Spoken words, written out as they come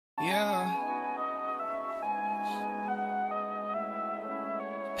Yeah.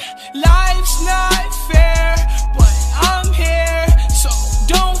 Life's not fair, but I'm here, so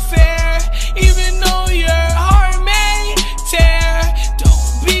don't fear. Even though your heart may tear,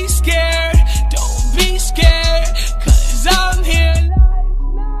 don't be scared, cause I'm here.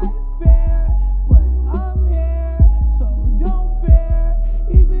 Life's not fair, but I'm here, so don't fear.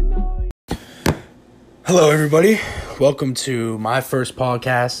 Even though. Hello, everybody. Welcome to my first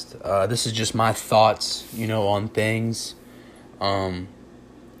podcast. This is just my thoughts, on things. Been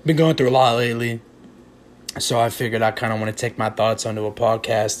going through a lot lately, so I figured I kind of want to take my thoughts onto a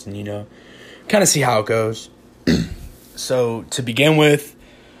podcast and, kind of see how it goes. So, to begin with,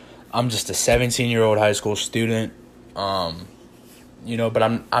 I'm just a 17-year-old high school student, but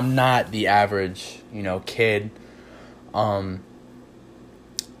I'm not the average, kid.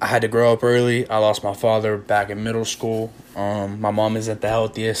 I had to grow up early. I lost my father back in middle school. My mom isn't the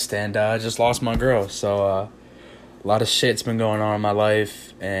healthiest, and I just lost my girl. So a lot of shit's been going on in my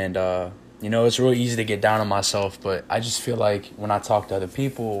life, and it's really easy to get down on myself. But I just feel like when I talk to other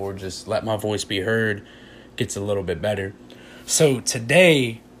people or just let my voice be heard, it gets a little bit better. So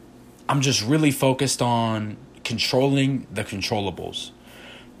today, I'm just really focused on controlling the controllables,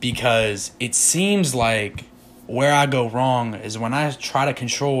 because it seems like where I go wrong is when I try to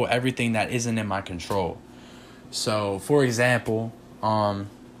control everything that isn't in my control. So, for example,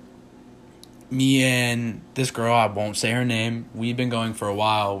 me and this girl, I won't say her name, we've been going for a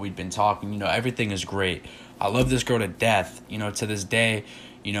while, we've been talking, everything is great. I love this girl to death, to this day,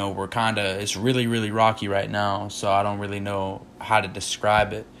 we're it's really, really rocky right now, so I don't really know how to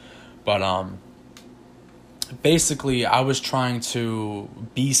describe it. But, basically, I was trying to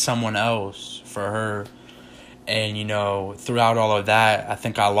be someone else for her. And, throughout all of that, I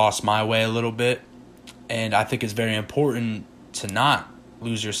think I lost my way a little bit. And I think it's very important to not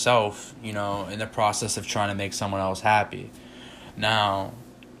lose yourself, in the process of trying to make someone else happy. Now,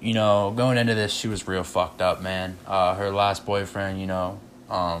 going into this, she was real fucked up, man. Her last boyfriend,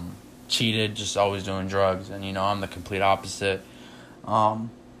 cheated, just always doing drugs. And, I'm the complete opposite.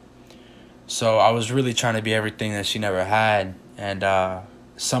 So I was really trying to be everything that she never had. And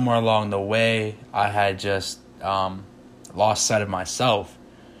somewhere along the way, I had just lost sight of myself.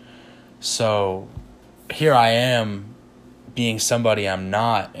 So here I am being somebody I'm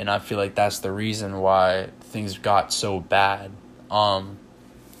not, and I feel like that's the reason why things got so bad. I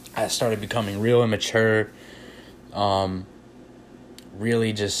started becoming real immature,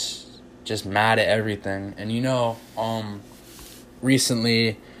 really just mad at everything. And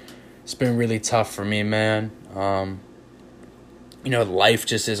recently it's been really tough for me, man. Life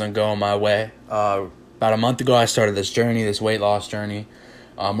just isn't going my way. About a month ago, I started this weight loss journey.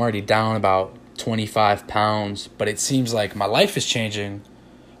 I'm already down about 25 pounds, but it seems like my life is changing,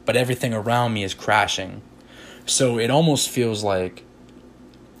 but everything around me is crashing. So it almost feels like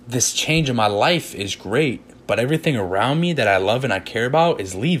this change in my life is great, but everything around me that I love and I care about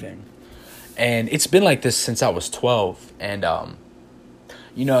is leaving. And it's been like this since I was 12. And,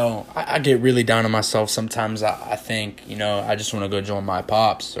 I get really down on myself sometimes. I think, I just want to go join my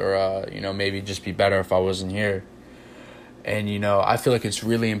pops, or, maybe just be better if I wasn't here. And, I feel like it's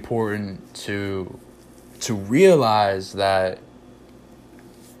really important to realize that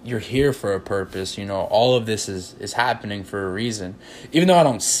you're here for a purpose. All of this is happening for a reason. Even though I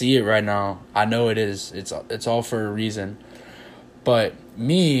don't see it right now, I know it is. It's all for a reason. But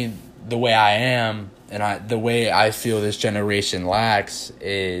me, the way I am, and the way I feel this generation lacks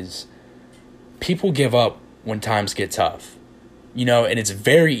is people give up when times get tough. And it's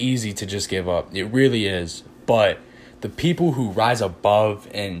very easy to just give up. It really is. But the people who rise above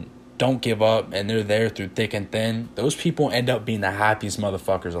and don't give up and they're there through thick and thin, those people end up being the happiest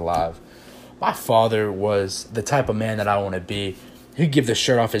motherfuckers alive. My father was the type of man that I want to be. He'd give the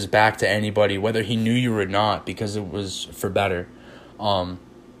shirt off his back to anybody, whether he knew you or not, because it was for better.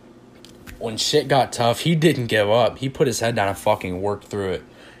 When shit got tough, he didn't give up. He put his head down and fucking worked through it.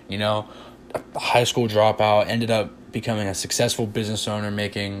 A high school dropout, ended up becoming a successful business owner,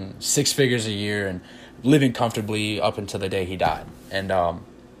 making 6 figures a year and living comfortably up until the day he died. And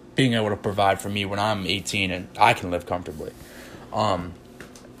being able to provide for me when I'm 18 and I can live comfortably.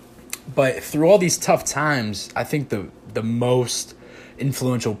 But through all these tough times, I think the most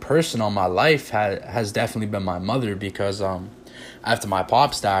influential person on my life has definitely been my mother, because after my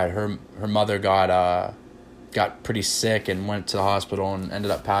pops died, her mother got pretty sick and went to the hospital and ended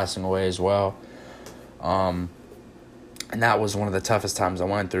up passing away as well. And that was one of the toughest times I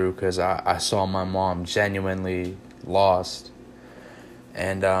went through, because I saw my mom genuinely lost.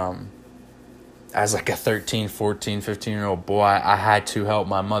 And as like a 13, 14, 15-year-old boy, I had to help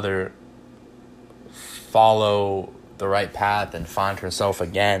my mother follow the right path and find herself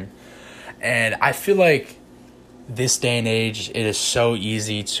again. And I feel like this day and age, it is so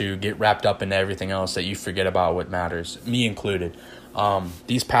easy to get wrapped up into everything else that you forget about what matters, me included.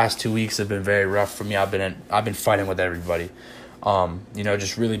 These past 2 weeks have been very rough for me. I've been fighting with everybody,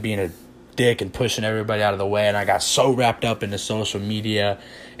 just really being a dick and pushing everybody out of the way. And I got so wrapped up into social media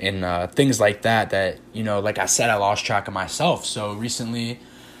and things like that, like I said, I lost track of myself. So recently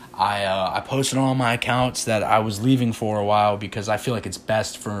I posted on my accounts that I was leaving for a while because I feel like it's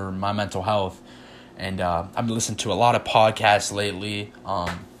best for my mental health. And I've been listening to a lot of podcasts lately.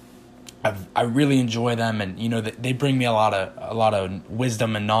 I really enjoy them, and they bring me a lot of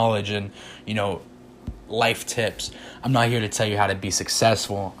wisdom and knowledge and life tips. I'm not here to tell you how to be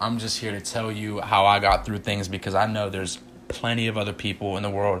successful. I'm just here to tell you how I got through things, because I know there's plenty of other people in the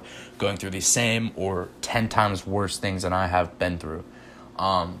world going through the same or 10 times worse things than I have been through.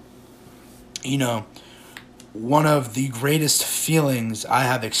 One of the greatest feelings I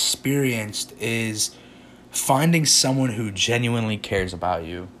have experienced is finding someone who genuinely cares about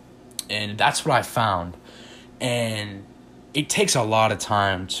you. And that's what I found. And it takes a lot of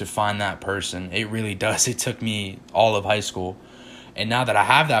time to find that person. It really does. It took me all of high school. And now that I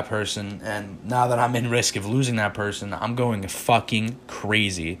have that person, and now that I'm in risk of losing that person, I'm going fucking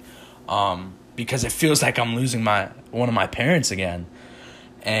crazy. Because it feels like I'm losing one of my parents again.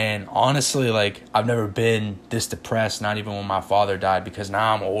 And honestly, I've never been this depressed, not even when my father died, because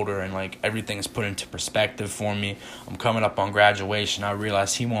now I'm older and everything's put into perspective for me. I'm coming up on graduation. I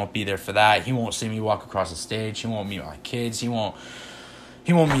realize he won't be there for that. He won't see me walk across the stage. He won't meet my kids. He won't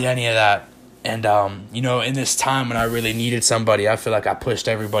meet any of that. And in this time when I really needed somebody, I feel like I pushed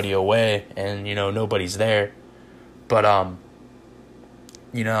everybody away and nobody's there. But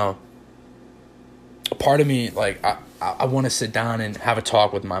part of me, I want to sit down and have a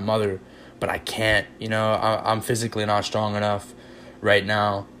talk with my mother, but I can't. I'm physically not strong enough right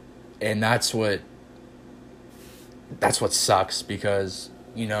now, and that's what sucks, because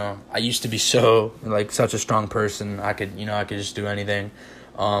I used to be so such a strong person. I could just do anything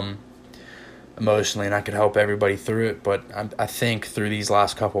emotionally, and I could help everybody through it. But I think through these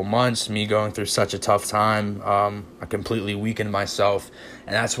last couple months, me going through such a tough time, I completely weakened myself,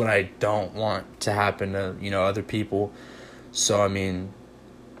 and that's what I don't want to happen to other people. So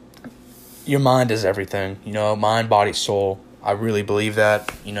your mind is everything. Mind, body, soul. I really believe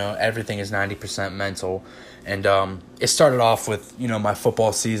that. Everything is 90% mental. And it started off with my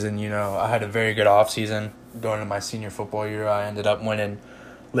football season. I had a very good off season going into my senior football year. I ended up winning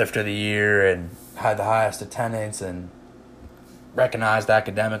Lifter of the Year and had the highest attendance and recognized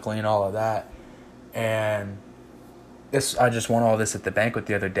academically and all of that. And I just won all this at the banquet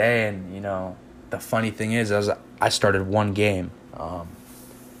the other day. And the funny thing is, I started one game. I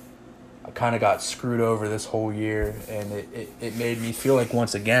kind of got screwed over this whole year, and it made me feel like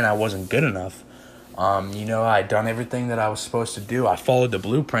once again I wasn't good enough. I had done everything that I was supposed to do. I followed the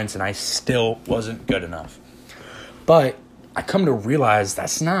blueprints, and I still wasn't good enough. But I come to realize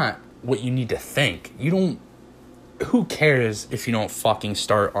that's not what you need to think. Who cares if you don't fucking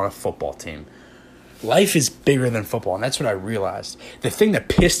start on a football team? Life is bigger than football, and that's what I realized. The thing that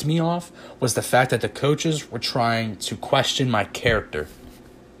pissed me off was the fact that the coaches were trying to question my character.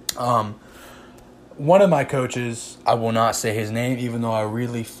 One of my coaches, I will not say his name, even though I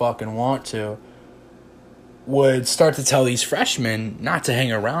really fucking want to, would start to tell these freshmen not to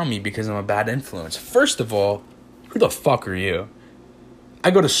hang around me because I'm a bad influence. First of all, who the fuck are you?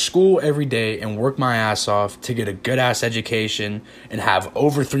 I go to school every day and work my ass off to get a good-ass education and have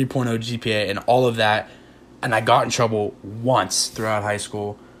over 3.0 GPA and all of that. And I got in trouble once throughout high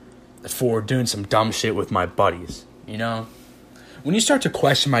school for doing some dumb shit with my buddies, When you start to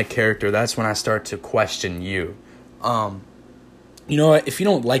question my character, that's when I start to question you. If you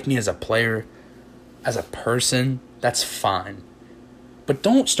don't like me as a player, as a person, that's fine. But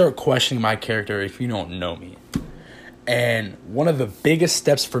don't start questioning my character if you don't know me. And one of the biggest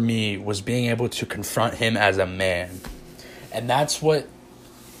steps for me was being able to confront him as a man. And that's what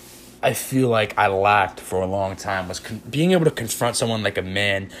I feel like I lacked for a long time, was being able to confront someone like a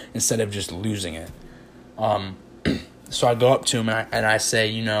man instead of just losing it. So I go up to him and I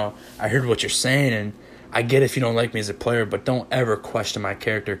say, I heard what you're saying, and I get if you don't like me as a player, but don't ever question my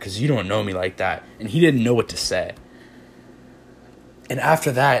character because you don't know me like that. And he didn't know what to say. And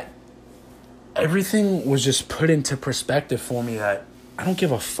after that, everything was just put into perspective for me that I don't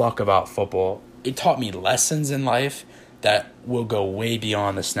give a fuck about football. It taught me lessons in life that will go way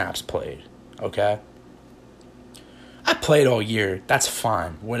beyond the snaps played, okay? I played all year. That's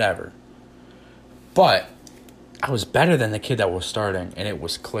fine, whatever. But I was better than the kid that was starting, and it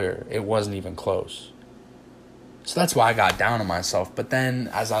was clear. It wasn't even close. So that's why I got down on myself. But then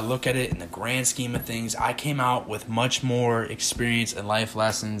as I look at it in the grand scheme of things, I came out with much more experience and life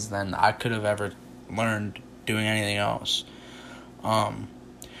lessons than I could have ever learned doing anything else. And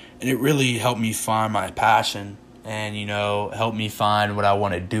it really helped me find my passion and, helped me find what I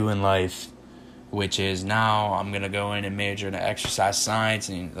want to do in life, which is now I'm going to go in and major in exercise science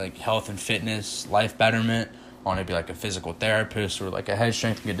and like health and fitness, life betterment. I want to be like a physical therapist or like a head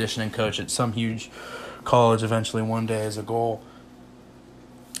strength and conditioning coach at some huge college eventually one day as a goal.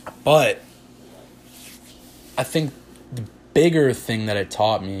 But I think the bigger thing that it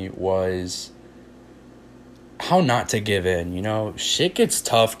taught me was how not to give in. Shit gets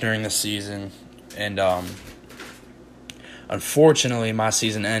tough during the season, and unfortunately my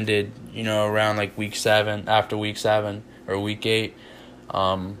season ended around like week 7, after week 7 or week 8.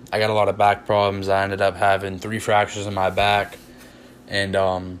 I got a lot of back problems. I ended up having 3 fractures in my back, and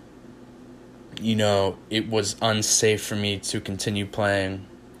it was unsafe for me to continue playing,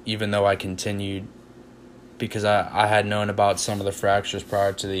 even though I continued, because I had known about some of the fractures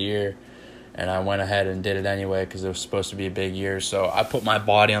prior to the year, and I went ahead and did it anyway because it was supposed to be a big year. So I put my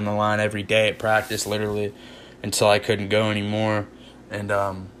body on the line every day at practice, literally, until I couldn't go anymore. And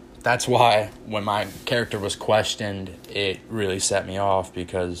that's why when my character was questioned, it really set me off,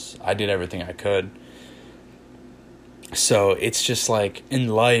 because I did everything I could. So it's just like in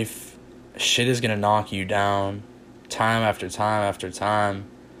life, shit is going to knock you down time after time after time.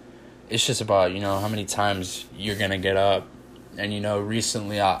 It's just about, how many times you're going to get up. And,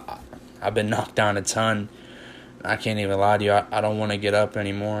 recently I've been knocked down a ton. I can't even lie to you. I don't want to get up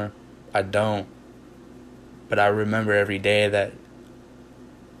anymore. I don't. But I remember every day that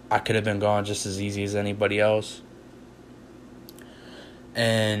I could have been gone just as easy as anybody else.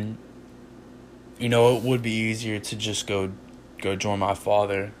 And, it would be easier to just go join my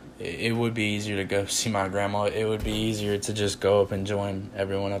father. It would be easier to go see my grandma. It would be easier to just go up and join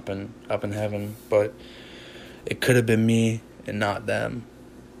everyone up in heaven. But it could have been me and not them.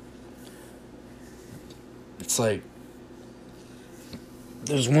 It's like,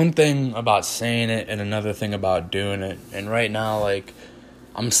 there's one thing about saying it and another thing about doing it. And right now, like,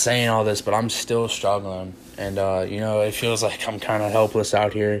 I'm saying all this, but I'm still struggling. And, it feels like I'm kind of helpless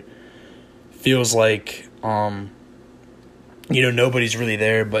out here. Feels like, nobody's really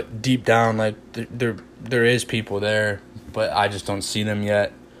there. But deep down, like, there is people there, but I just don't see them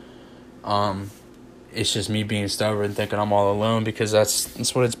yet. It's just me being stubborn, thinking I'm all alone, because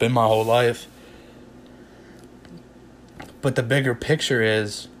that's what it's been my whole life. But the bigger picture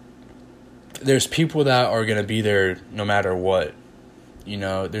is, there's people that are going to be there no matter what.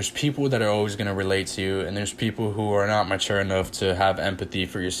 There's people that are always going to relate to you, and there's people who are not mature enough to have empathy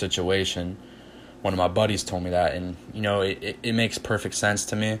for your situation. One of my buddies told me that, and, it makes perfect sense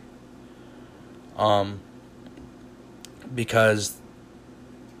to me. Because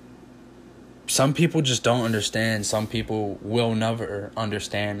some people just don't understand. Some people will never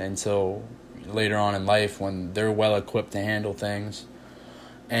understand until later on in life, when they're well equipped to handle things.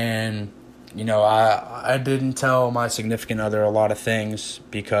 And I didn't tell my significant other a lot of things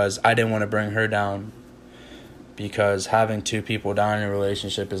because I didn't want to bring her down, because having 2 people down in a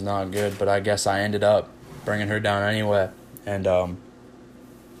relationship is not good. But I guess I ended up bringing her down anyway. And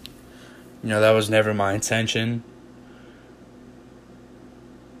that was never my intention.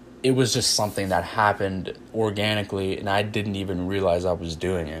 It was just something that happened organically, and I didn't even realize I was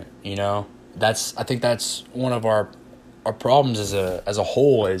doing it. I think that's one of our problems as a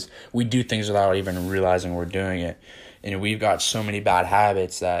whole, is we do things without even realizing we're doing it. And we've got so many bad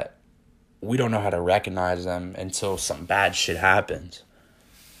habits that we don't know how to recognize them until some bad shit happens.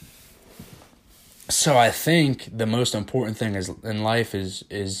 So I think the most important thing in life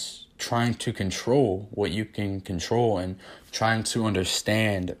is trying to control what you can control, and trying to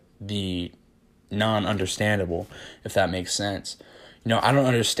understand the non-understandable, if that makes sense. I don't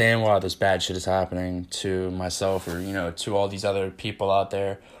understand why this bad shit is happening to myself or, to all these other people out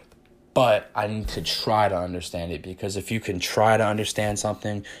there. But I need to try to understand it, because if you can try to understand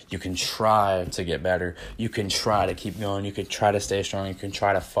something, you can try to get better. You can try to keep going. You can try to stay strong. You can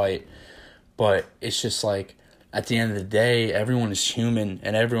try to fight. But it's just like, at the end of the day, everyone is human,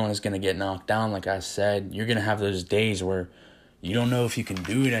 and everyone is going to get knocked down. Like I said, you're going to have those days where you don't know if you can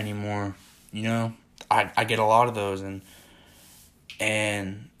do it anymore. I get a lot of those, and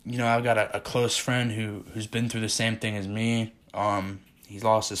I've got a close friend who's been through the same thing as me. He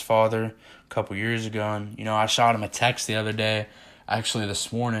lost his father a couple years ago, and I shot him a text the other day, actually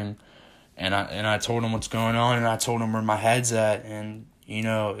this morning, and I told him what's going on, and I told him where my head's at, and you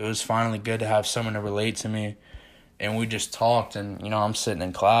know, it was finally good to have someone to relate to me. And we just talked, and, you know, I'm sitting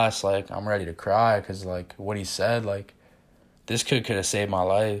in class, like, I'm ready to cry because, like, what he said, like, this kid could have saved my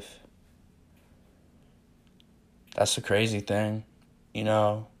life. That's the crazy thing. You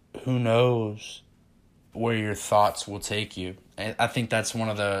know, who knows where your thoughts will take you. And I think that's one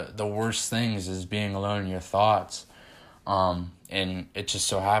of the worst things is being alone in your thoughts. And it just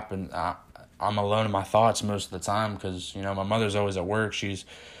so happened I'm alone in my thoughts most of the time because, you know, my mother's always at work. She's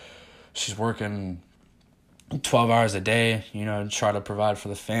working 12 hours a day, you know, to try to provide for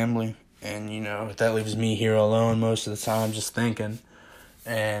the family. And, you know, that leaves me here alone most of the time just thinking.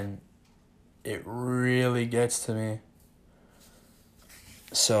 And it really gets to me.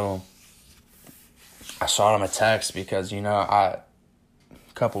 So I shot him a text because, you know, a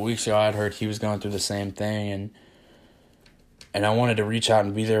couple weeks ago I had heard he was going through the same thing, and I wanted to reach out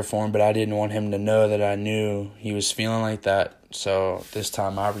and be there for him, but I didn't want him to know that I knew he was feeling like that. So this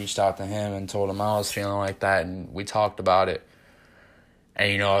time I reached out to him and told him I was feeling like that, and we talked about it.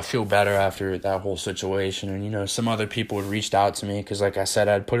 And, you know, I feel better after that whole situation. And, you know, some other people had reached out to me because, like I said,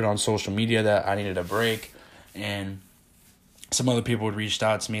 I'd put it on social media that I needed a break. And some other people had reached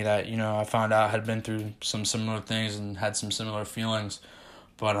out to me that, you know, I found out had been through some similar things and had some similar feelings.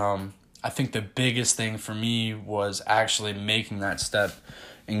 But I think the biggest thing for me was actually making that step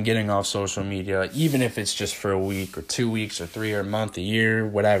and getting off social media, even if it's just for a week or 2 weeks or 3 or a month, a year,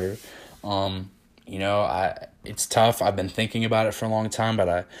 whatever. You know, it's tough. I've been thinking about it for a long time,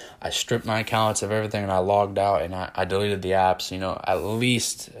 but I stripped my accounts of everything and I logged out and I deleted the apps, you know, at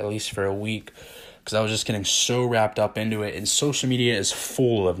least for a week, because I was just getting so wrapped up into it. And social media is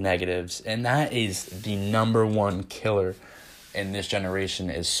full of negatives, and that is the number one killer in this generation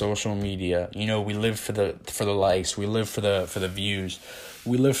is social media. You know, we live for the likes, we live for the views,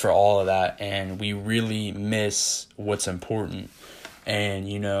 we live for all of that, and we really miss what's important. And,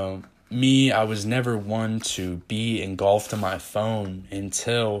 you know, me, I was never one to be engulfed in my phone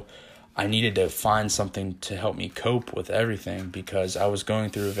until I needed to find something to help me cope with everything, because I was going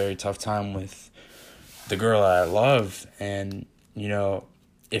through a very tough time with the girl I love, and, you know,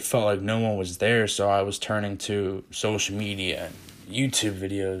 it felt like no one was there, so I was turning to social media and YouTube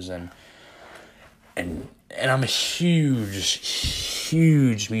videos, and I'm a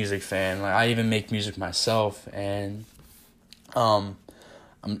huge music fan. Like, I even make music myself, and I'm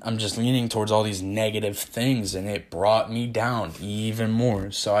just leaning towards all these negative things, and it brought me down even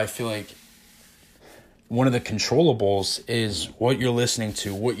more. So I feel like one of the controllables is what you're listening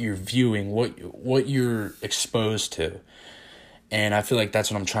to, what you're viewing, what you're exposed to. And I feel like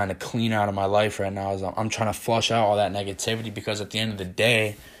that's what I'm trying to clean out of my life right now, is I'm trying to flush out all that negativity, because at the end of the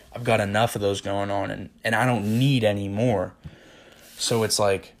day, I've got enough of those going on, and I don't need any more. So it's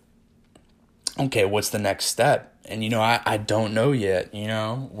like, okay, what's the next step? And, you know, I don't know yet, you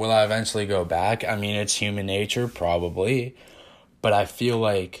know. Will I eventually go back? I mean, it's human nature, probably. But I feel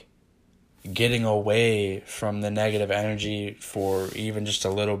like getting away from the negative energy for even just a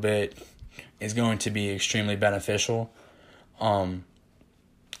little bit is going to be extremely beneficial.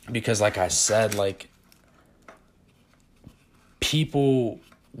 Because like I said, like, people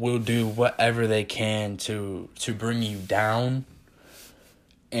will do whatever they can to bring you down.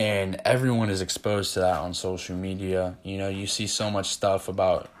 And everyone is exposed to that on social media. You know, you see so much stuff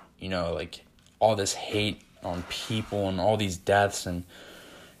about, you know, like, all this hate on people and all these deaths and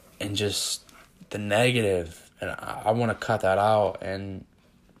just the negative. And I want to cut that out. And,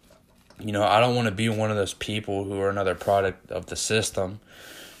 you know, I don't want to be one of those people who are another product of the system.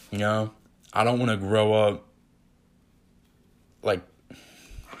 You know, I don't want to grow up, like,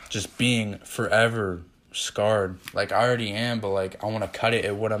 just being forever scarred. Like, I already am, but, like, I want to cut it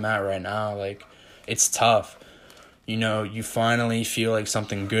at what I'm at right now. Like, it's tough. You know, you finally feel like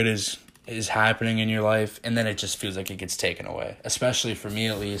something good is happening in your life, and then it just feels like it gets taken away, especially for me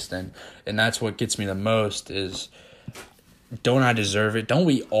at least. And that's what gets me the most is, don't I deserve it? Don't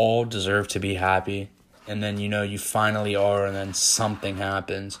we all deserve to be happy? And then, you know, you finally are, and then something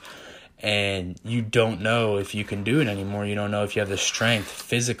happens, and you don't know if you can do it anymore. You don't know if you have the strength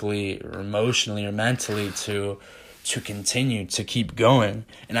physically or emotionally or mentally to continue, to keep going.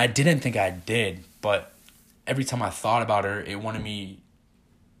 And I didn't think I did, but every time I thought about her, it wanted me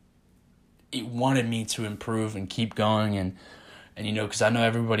to improve and keep going. And you know, because I know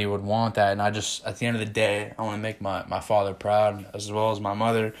everybody would want that. And I just, at the end of the day, I want to make my father proud, as well as my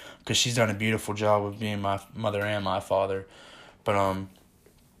mother, because she's done a beautiful job of being my mother and my father. But,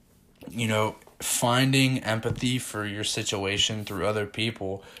 you know, finding empathy for your situation through other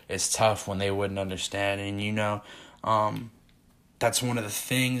people is tough when they wouldn't understand. And, you know, that's one of the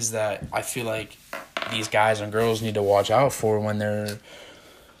things that I feel like these guys and girls need to watch out for when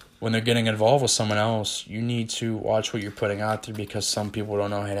they're getting involved with someone else. You need to watch what you're putting out there, because some people don't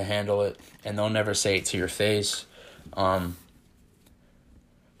know how to handle it, and they'll never say it to your face.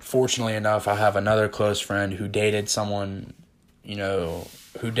 Fortunately enough, I have another close friend who dated someone,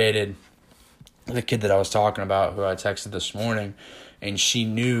 who dated the kid that I was talking about, who I texted this morning, and she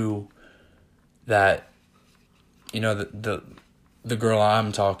knew that, the girl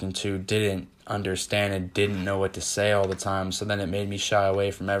I'm talking to didn't understand and didn't know what to say all the time. So then it made me shy away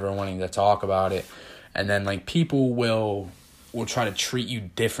from ever wanting to talk about it. And then people will try to treat you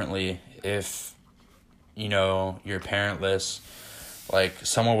differently if, you're parentless.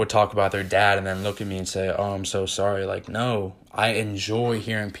 Someone would talk about their dad and then look at me and say, "Oh, I'm so sorry." No, I enjoy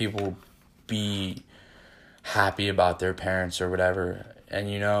hearing people be happy about their parents or whatever. And,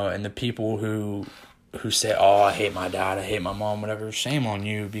 and the people who say, "Oh, I hate my dad, I hate my mom," whatever, shame on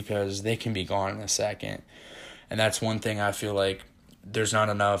you, because they can be gone in a second. And that's one thing I feel like there's not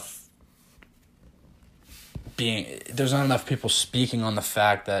enough people speaking on the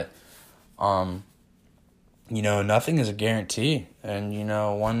fact that, nothing is a guarantee. And,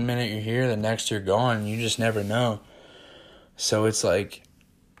 one minute you're here, the next you're gone, you just never know. So it's I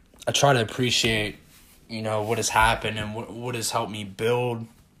try to appreciate, what has happened and what has helped me build.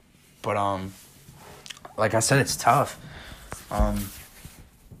 But, like I said, it's tough.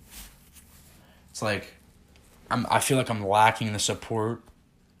 It's I feel like I'm lacking the support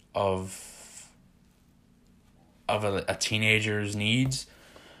of a teenager's needs.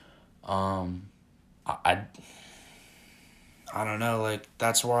 I don't know,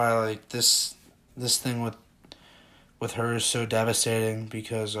 that's why this thing with her is so devastating,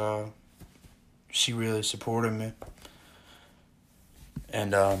 because she really supported me.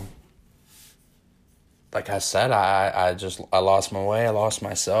 And like I said, I lost my way, I lost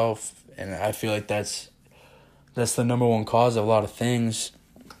myself, and I feel like that's the number one cause of a lot of things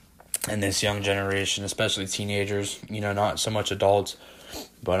in this young generation, especially teenagers, not so much adults,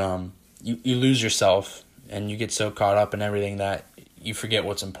 but you lose yourself, and you get so caught up in everything that you forget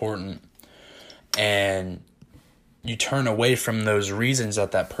what's important, and you turn away from those reasons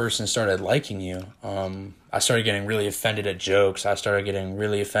that person started liking you. I started getting really offended at jokes. I started getting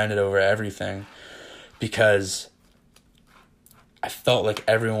really offended over everything, because I felt like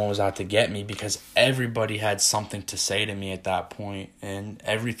everyone was out to get me, because everybody had something to say to me at that point, and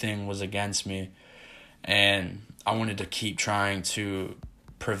everything was against me. And I wanted to keep trying to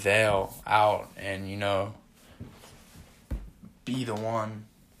prevail out and, be the one.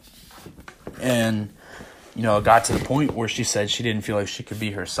 And, it got to the point where she said she didn't feel like she could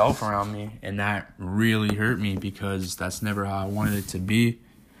be herself around me, and that really hurt me, because that's never how I wanted it to be.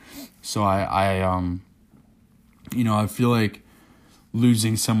 So I feel like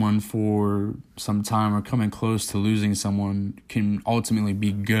losing someone for some time, or coming close to losing someone, can ultimately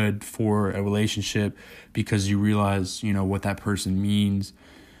be good for a relationship, because you realize, what that person means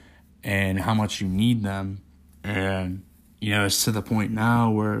and how much you need them. And, it's to the point now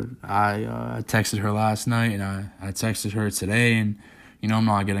where I texted her last night, and I texted her today, and, I'm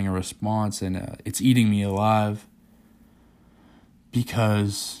not getting a response, and it's eating me alive,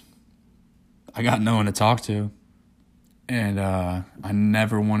 because I got no one to talk to. And I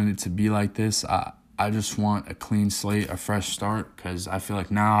never wanted it to be like this. I just want a clean slate, a fresh start, because I feel like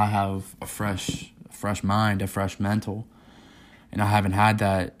now I have a fresh mind, a fresh mental. And I haven't had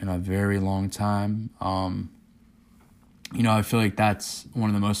that in a very long time. I feel like that's one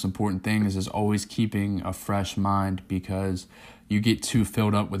of the most important things, is always keeping a fresh mind, because you get too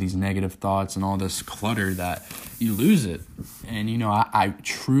filled up with these negative thoughts and all this clutter that you lose it. And, I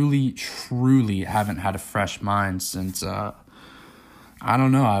truly, truly haven't had a fresh mind since, I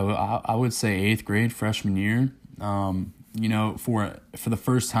don't know, I would say 8th grade, freshman year. For the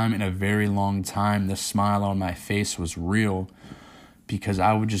first time in a very long time, the smile on my face was real, because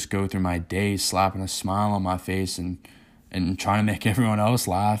I would just go through my days slapping a smile on my face and trying to make everyone else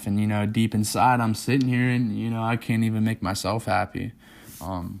laugh. And, deep inside, I'm sitting here and, I can't even make myself happy.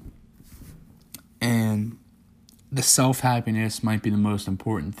 And the self-happiness might be the most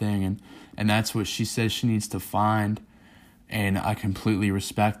important thing. And that's what she says she needs to find. And I completely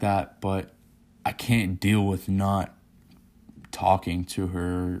respect that. But I can't deal with not talking to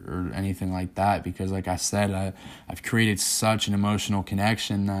her or anything like that, because, like I said, I've created such an emotional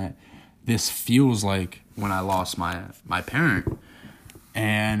connection that this feels like when I lost my parent.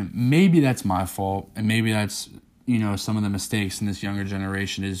 And maybe that's my fault, and maybe that's, some of the mistakes in this younger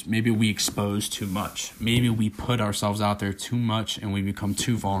generation, is maybe we expose too much. Maybe we put ourselves out there too much, and we become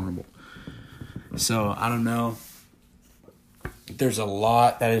too vulnerable. So I don't know. there's a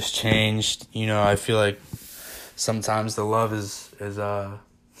lot that has changed. You know, I feel like sometimes the love is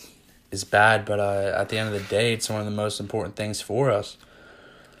bad, but at the end of the day, it's one of the most important things for us.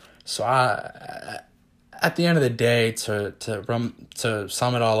 So at the end of the day, to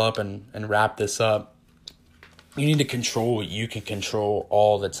sum it all up and wrap this up, you need to control what you can control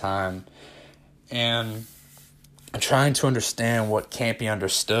all the time. And trying to understand what can't be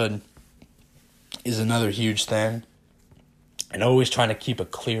understood is another huge thing. And always trying to keep a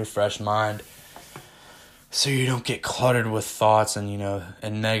clear, fresh mind so you don't get cluttered with thoughts and,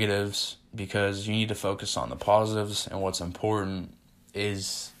 and negatives, because you need to focus on the positives, and what's important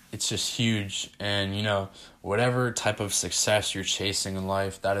is it's just huge. And, whatever type of success you're chasing in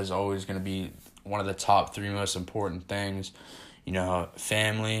life, that is always going to be one of the top 3 most important things.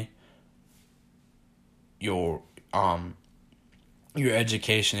 Family, your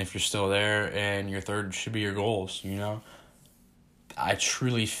education, if you're still there, and your third should be your goals. I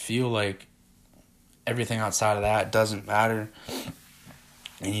truly feel like everything outside of that doesn't matter.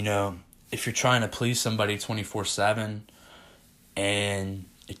 And if you're trying to please somebody 24/7 and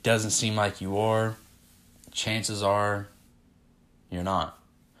it doesn't seem like you are, chances are you're not.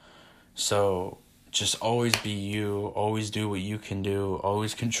 So just always be you, always do what you can do,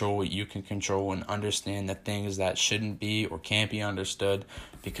 always control what you can control, and understand the things that shouldn't be or can't be understood,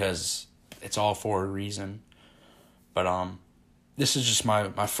 because it's all for a reason. But this is just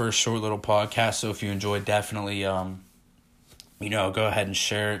my first short little podcast, so if you enjoyed, definitely go ahead and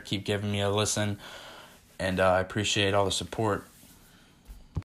share it, keep giving me a listen, and I appreciate all the support.